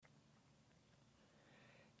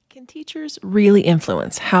Can teachers really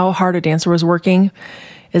influence how hard a dancer was working?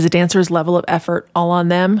 Is a dancer's level of effort all on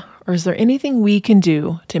them, or is there anything we can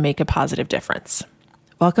do to make a positive difference?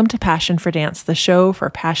 Welcome to Passion for Dance, the show for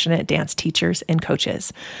passionate dance teachers and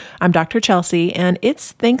coaches. I'm Dr. Chelsea, and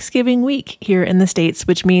it's Thanksgiving week here in the States,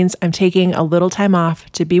 which means I'm taking a little time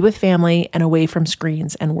off to be with family and away from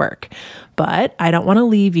screens and work. But I don't want to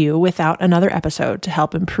leave you without another episode to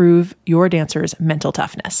help improve your dancer's mental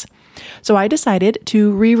toughness. So I decided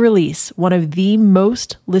to re-release one of the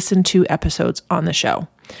most listened to episodes on the show.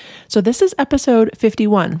 So this is episode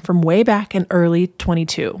 51 from way back in early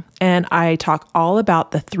 22, and I talk all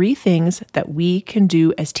about the 3 things that we can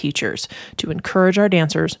do as teachers to encourage our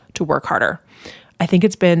dancers to work harder. I think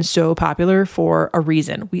it's been so popular for a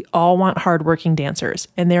reason. We all want hardworking dancers,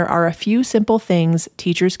 and there are a few simple things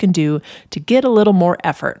teachers can do to get a little more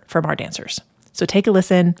effort from our dancers. So take a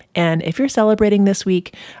listen, and if you're celebrating this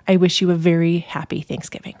week, I wish you a very happy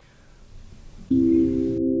Thanksgiving.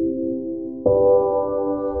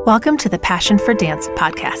 Welcome to the Passion for Dance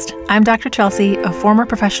podcast. I'm Dr. Chelsea, a former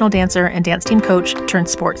professional dancer and dance team coach turned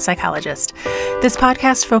sports psychologist. This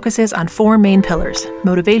podcast focuses on 4 main pillars: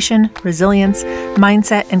 motivation, resilience,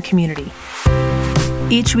 mindset, and community.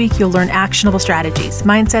 Each week, you'll learn actionable strategies,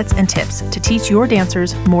 mindsets, and tips to teach your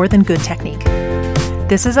dancers more than good technique.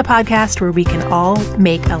 This is a podcast where we can all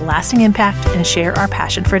make a lasting impact and share our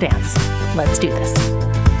passion for dance. Let's do this.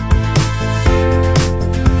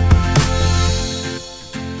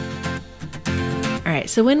 All right,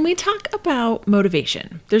 so when we talk about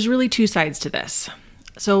motivation, there's really 2 sides to this.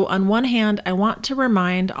 So on one hand, I want to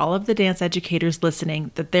remind all of the dance educators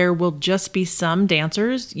listening that there will just be some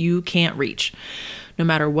dancers you can't reach. No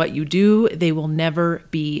matter what you do, they will never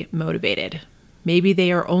be motivated. Maybe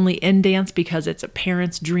they are only in dance because it's a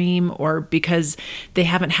parent's dream, or because they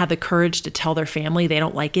haven't had the courage to tell their family they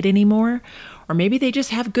don't like it anymore. Or maybe they just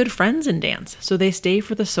have good friends in dance, so they stay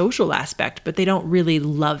for the social aspect, but they don't really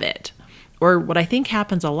love it. Or what I think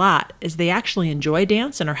happens a lot is they actually enjoy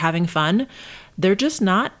dance and are having fun. They're just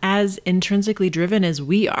not as intrinsically driven as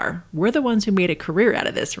we are. We're the ones who made a career out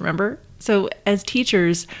of this, remember? So as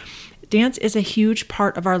teachers, dance is a huge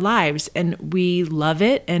part of our lives, and we love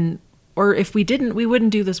it, or if we didn't, we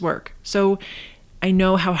wouldn't do this work. So I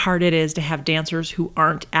know how hard it is to have dancers who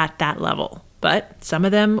aren't at that level, but some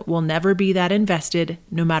of them will never be that invested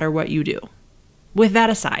no matter what you do. With that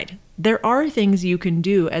aside, there are things you can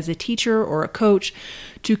do as a teacher or a coach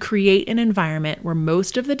to create an environment where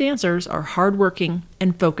most of the dancers are hardworking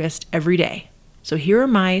and focused every day. So here are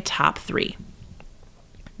my top 3.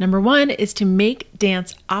 Number 1 is to make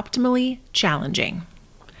dance optimally challenging.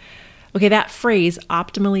 Okay, that phrase,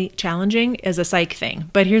 optimally challenging, is a psych thing,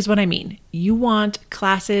 but here's what I mean. You want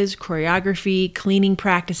classes, choreography, cleaning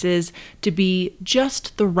practices to be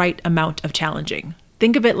just the right amount of challenging.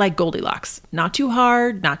 Think of it like Goldilocks. Not too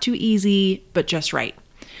hard, not too easy, but just right.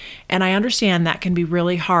 And I understand that can be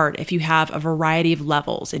really hard if you have a variety of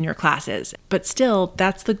levels in your classes, but still,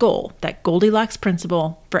 that's the goal, that Goldilocks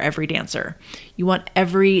principle for every dancer. You want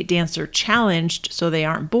every dancer challenged so they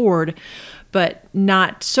aren't bored, but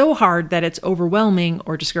not so hard that it's overwhelming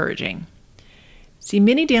or discouraging. See,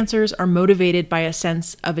 many dancers are motivated by a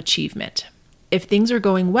sense of achievement. If things are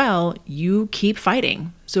going well, you keep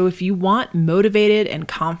fighting. So if you want motivated and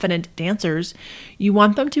confident dancers, you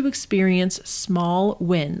want them to experience small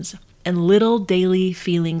wins and little daily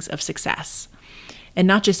feelings of success. And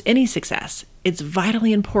not just any success. It's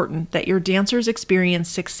vitally important that your dancers experience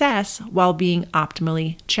success while being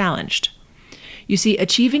optimally challenged. You see,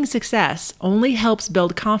 achieving success only helps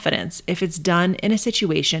build confidence if it's done in a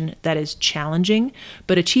situation that is challenging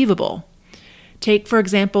but achievable. Take, for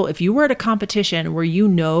example, if you were at a competition where you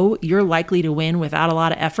know you're likely to win without a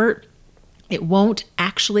lot of effort, it won't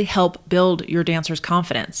actually help build your dancer's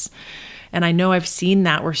confidence. And I know I've seen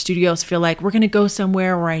that where studios feel like we're going to go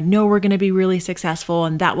somewhere where I know we're going to be really successful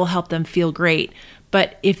and that will help them feel great.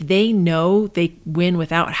 But if they know they win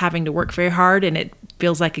without having to work very hard and it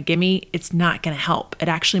feels like a gimme, it's not going to help. It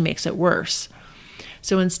actually makes it worse.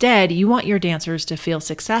 So instead, you want your dancers to feel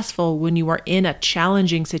successful when you are in a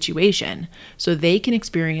challenging situation so they can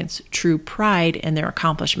experience true pride in their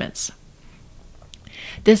accomplishments.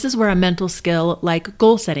 This is where a mental skill like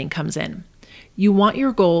goal setting comes in. You want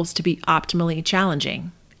your goals to be optimally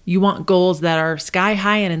challenging. You want goals that are sky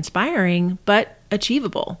high and inspiring, but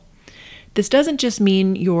achievable. This doesn't just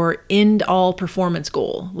mean your end-all performance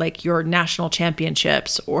goal, like your national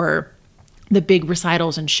championships or the big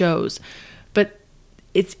recitals and shows, but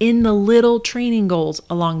it's in the little training goals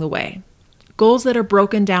along the way. Goals that are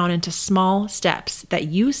broken down into small steps that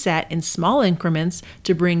you set in small increments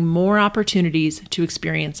to bring more opportunities to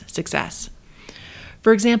experience success.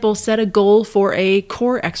 For example, set a goal for a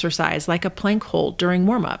core exercise like a plank hold during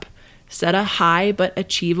warm-up. Set a high but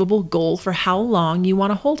achievable goal for how long you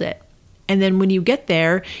want to hold it. And then when you get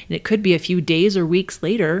there, and it could be a few days or weeks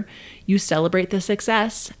later, you celebrate the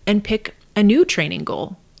success and pick a new training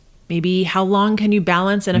goal. Maybe how long can you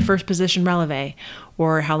balance in a first position releve?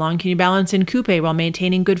 Or how long can you balance in coupe while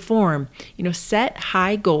maintaining good form? Set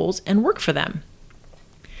high goals and work for them.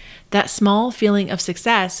 That small feeling of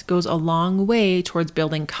success goes a long way towards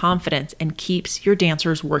building confidence and keeps your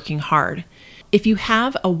dancers working hard. If you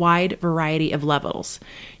have a wide variety of levels,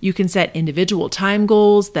 you can set individual time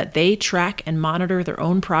goals that they track and monitor their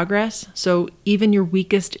own progress. So even your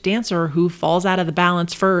weakest dancer who falls out of the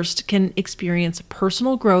balance first can experience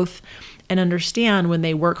personal growth and understand when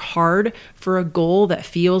they work hard for a goal that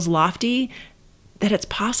feels lofty, that it's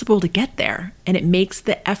possible to get there, and it makes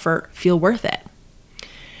the effort feel worth it.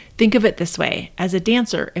 Think of it this way. As a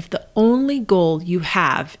dancer, if the only goal you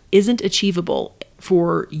have isn't achievable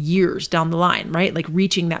for years down the line, right? Like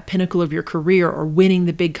reaching that pinnacle of your career or winning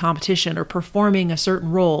the big competition or performing a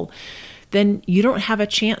certain role, then you don't have a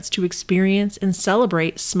chance to experience and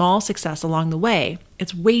celebrate small success along the way.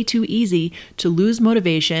 It's way too easy to lose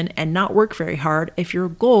motivation and not work very hard if your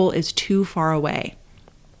goal is too far away.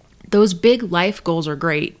 Those big life goals are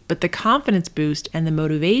great, but the confidence boost and the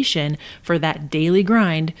motivation for that daily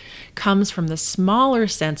grind comes from the smaller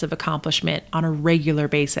sense of accomplishment on a regular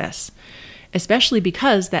basis, especially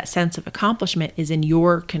because that sense of accomplishment is in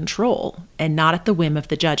your control and not at the whim of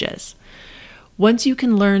the judges. Once you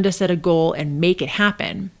can learn to set a goal and make it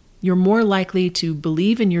happen, you're more likely to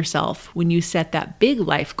believe in yourself when you set that big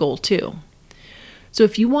life goal too. So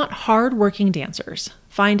if you want hard-working dancers,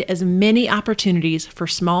 find as many opportunities for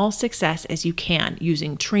small success as you can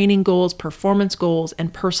using training goals, performance goals,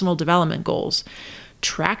 and personal development goals.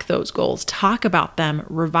 Track those goals, talk about them,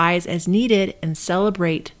 revise as needed, and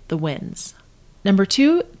celebrate the wins. Number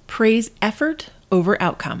 2, praise effort over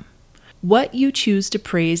outcome. What you choose to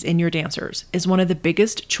praise in your dancers is one of the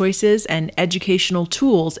biggest choices and educational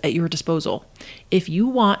tools at your disposal. If you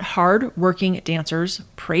want hard-working dancers,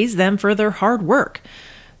 praise them for their hard work.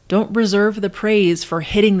 Don't reserve the praise for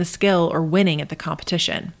hitting the skill or winning at the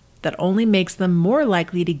competition. That only makes them more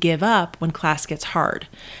likely to give up when class gets hard.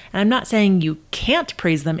 And I'm not saying you can't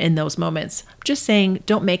praise them in those moments. I'm just saying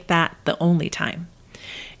don't make that the only time.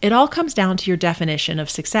 It all comes down to your definition of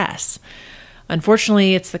success.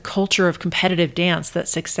 Unfortunately, it's the culture of competitive dance that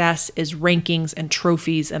success is rankings and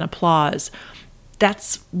trophies and applause.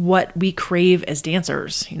 That's what we crave as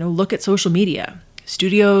dancers. Look at social media.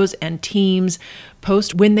 Studios and teams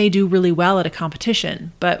post when they do really well at a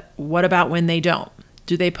competition, but what about when they don't?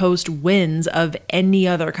 Do they post wins of any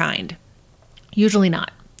other kind? Usually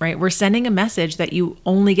not, right? We're sending a message that you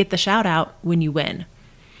only get the shout out when you win.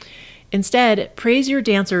 Instead, praise your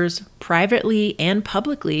dancers privately and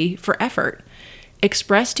publicly for effort.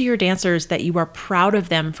 Express to your dancers that you are proud of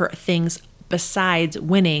them for things besides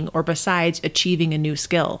winning or besides achieving a new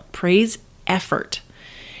skill. Praise effort.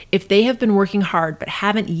 If they have been working hard but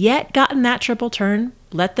haven't yet gotten that triple turn,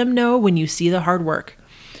 let them know when you see the hard work.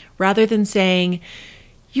 Rather than saying,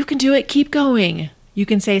 "You can do it, keep going," you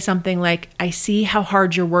can say something like, "I see how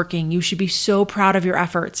hard you're working. You should be so proud of your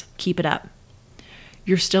efforts. Keep it up."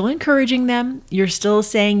 You're still encouraging them. You're still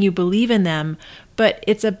saying you believe in them, but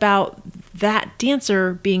it's about that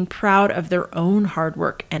dancer being proud of their own hard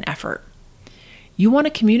work and effort. You want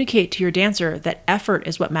to communicate to your dancer that effort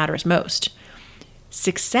is what matters most.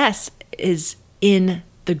 Success is in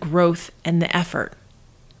the growth and the effort.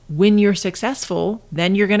 When you're successful,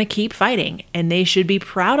 then you're going to keep fighting, and they should be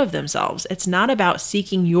proud of themselves. It's not about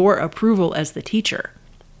seeking your approval as the teacher.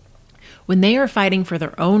 When they are fighting for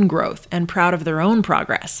their own growth and proud of their own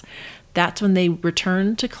progress, that's when they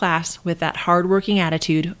return to class with that hardworking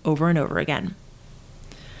attitude over and over again.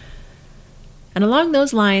 And along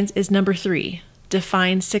those lines is number 3,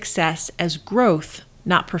 define success as growth,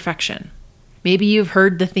 not perfection. Maybe you've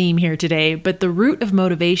heard the theme here today, but the root of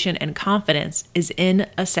motivation and confidence is in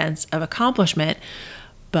a sense of accomplishment,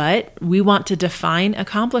 but we want to define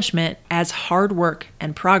accomplishment as hard work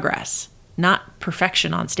and progress, not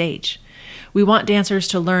perfection on stage. We want dancers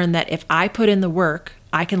to learn that if I put in the work,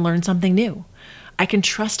 I can learn something new. I can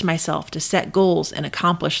trust myself to set goals and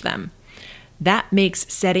accomplish them. That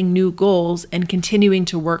makes setting new goals and continuing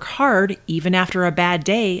to work hard, even after a bad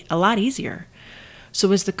day, a lot easier.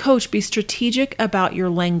 So as the coach, be strategic about your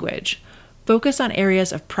language. Focus on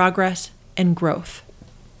areas of progress and growth.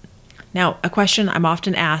 Now, a question I'm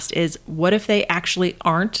often asked is, what if they actually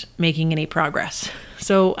aren't making any progress?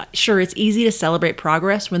 So sure, it's easy to celebrate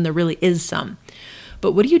progress when there really is some.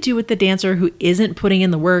 But what do you do with the dancer who isn't putting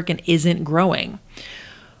in the work and isn't growing?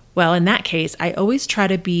 Well, in that case, I always try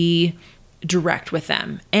to be direct with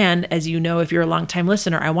them. And as you know, if you're a longtime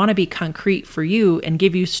listener, I want to be concrete for you and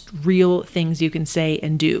give you real things you can say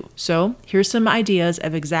and do. So here's some ideas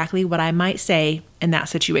of exactly what I might say in that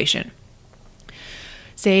situation.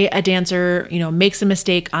 Say a dancer, makes a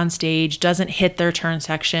mistake on stage, doesn't hit their turn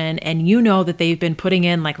section, and you know that they've been putting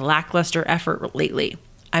in like lackluster effort lately.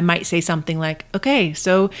 I might say something like, okay,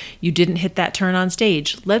 so you didn't hit that turn on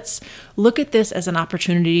stage. Let's look at this as an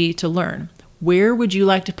opportunity to learn. Where would you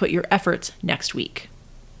like to put your efforts next week?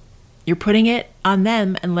 You're putting it on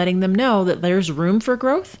them and letting them know that there's room for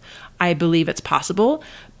growth. I believe it's possible,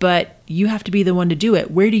 but you have to be the one to do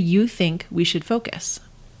it. Where do you think we should focus?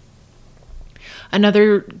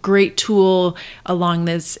 Another great tool along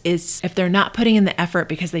this is if they're not putting in the effort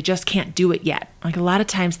because they just can't do it yet. Like a lot of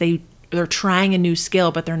times they're trying a new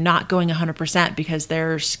skill, but they're not going 100% because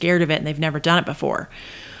they're scared of it and they've never done it before.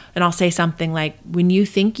 And I'll say something like, when you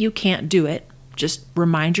think you can't do it, just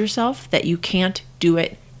remind yourself that you can't do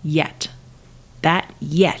it yet. That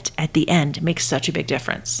yet at the end makes such a big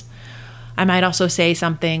difference. I might also say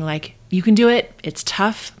something like, you can do it. It's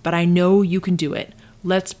tough, but I know you can do it.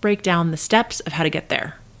 Let's break down the steps of how to get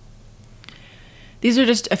there. These are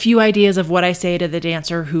just a few ideas of what I say to the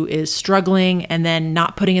dancer who is struggling and then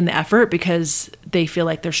not putting in the effort because they feel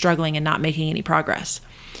like they're struggling and not making any progress.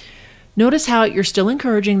 Notice how you're still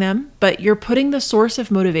encouraging them, but you're putting the source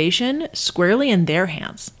of motivation squarely in their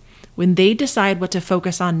hands. When they decide what to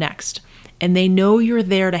focus on next, and they know you're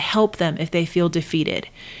there to help them if they feel defeated,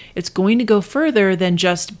 it's going to go further than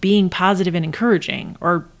just being positive and encouraging,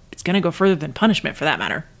 or it's going to go further than punishment for that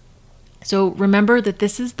matter. So remember that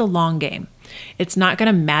this is the long game. It's not going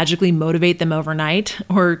to magically motivate them overnight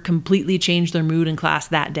or completely change their mood in class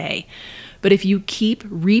that day. But if you keep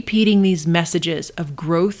repeating these messages of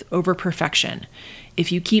growth over perfection,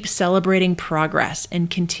 if you keep celebrating progress and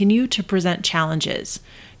continue to present challenges,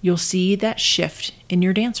 you'll see that shift in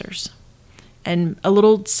your dancers. And a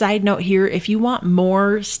little side note here, if you want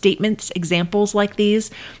more statements, examples like these,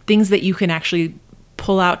 things that you can actually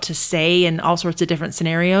pull out to say in all sorts of different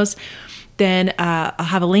scenarios, then I'll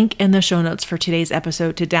have a link in the show notes for today's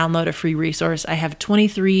episode to download a free resource. I have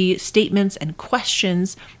 23 statements and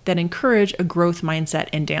questions that encourage a growth mindset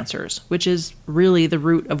in dancers, which is really the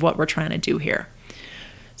root of what we're trying to do here.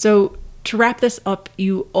 So to wrap this up,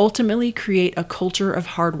 you ultimately create a culture of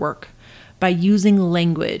hard work by using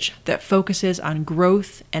language that focuses on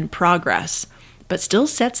growth and progress, but still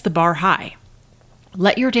sets the bar high.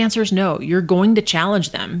 Let your dancers know you're going to challenge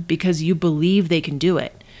them because you believe they can do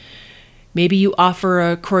it. Maybe you offer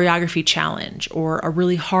a choreography challenge or a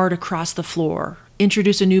really hard across the floor.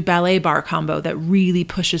 Introduce a new ballet bar combo that really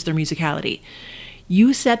pushes their musicality.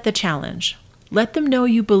 You set the challenge. Let them know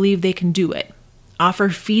you believe they can do it. Offer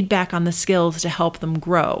feedback on the skills to help them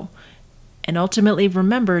grow. And ultimately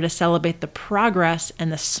remember to celebrate the progress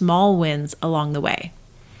and the small wins along the way.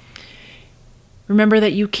 Remember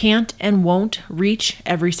that you can't and won't reach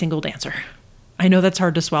every single dancer. I know that's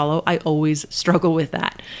hard to swallow. I always struggle with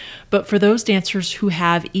that. But for those dancers who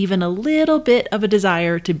have even a little bit of a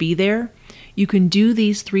desire to be there, you can do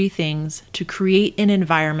these 3 things to create an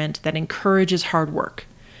environment that encourages hard work.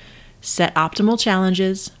 Set optimal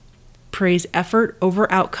challenges, praise effort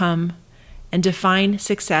over outcome, and define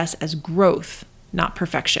success as growth, not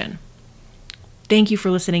perfection. Thank you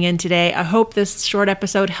for listening in today. I hope this short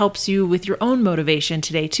episode helps you with your own motivation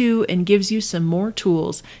today too and gives you some more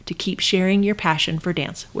tools to keep sharing your passion for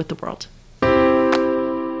dance with the world.